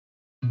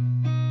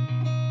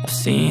I've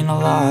seen a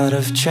lot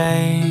of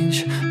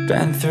change,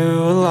 been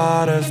through a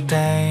lot of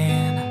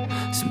pain.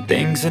 Some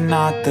things are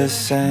not the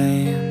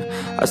same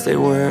as they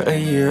were a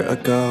year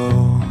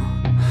ago,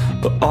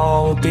 but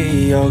all will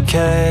be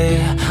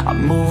okay. I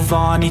move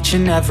on each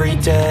and every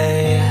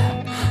day.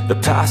 The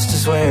past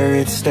is where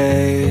it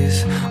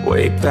stays,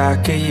 way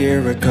back a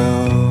year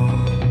ago.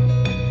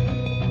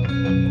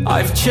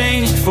 I've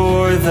changed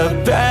for the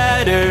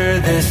better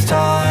this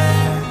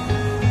time.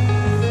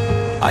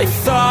 I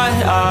thought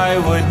I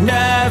would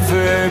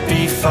never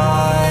be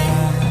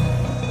fine.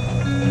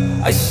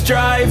 I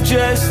strive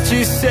just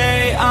to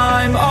say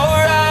I'm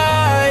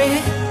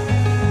alright,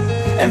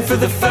 and for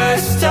the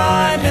first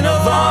time in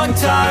a long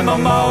time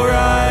I'm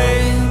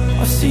alright.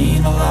 I've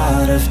seen a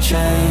lot of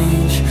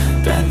change,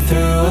 been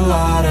through a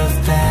lot of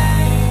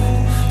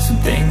pain. Some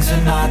things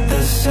are not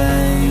the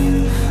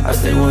same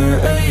as they were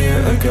a year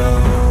ago,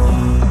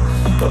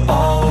 but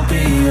all will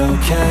be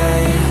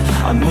okay.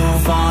 I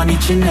move on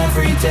each and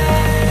every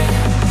day.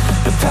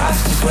 The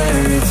past is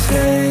where it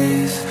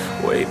stays,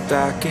 way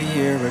back a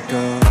year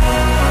ago.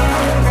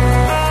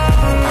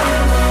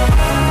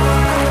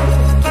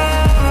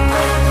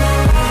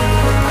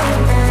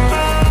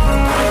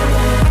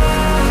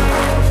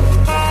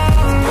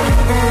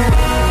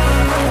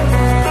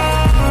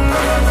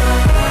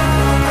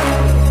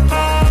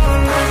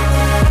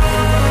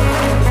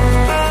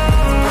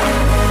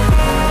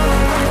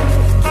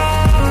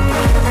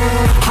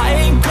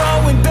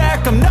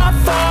 I'm not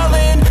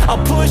falling,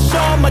 I'll push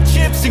all my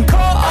chips and call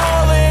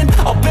all in.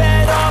 I'll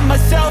bet on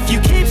myself, you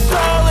keep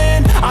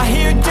stalling. I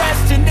hear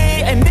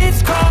destiny and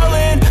it's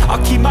calling.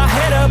 I'll keep my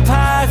head up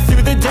high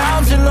through the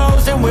downs and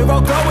lows, and we're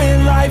all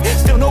going life.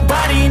 Still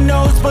nobody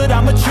knows, but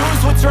I'ma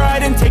choose what's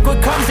right and take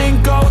what comes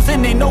and goes.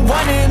 And ain't no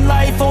one in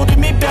life holding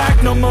me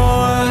back no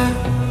more.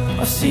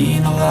 I've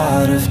seen a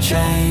lot of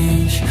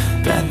change,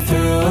 been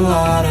through a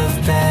lot of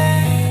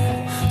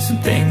pain. Some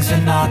things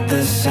are not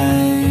the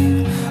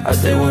same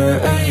as they were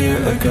a year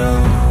ago,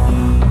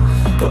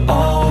 but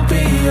all will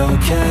be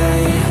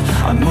okay.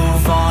 I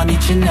move on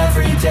each and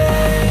every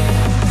day.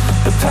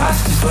 The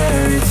past is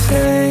where it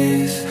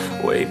stays,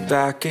 way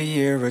back a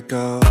year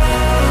ago.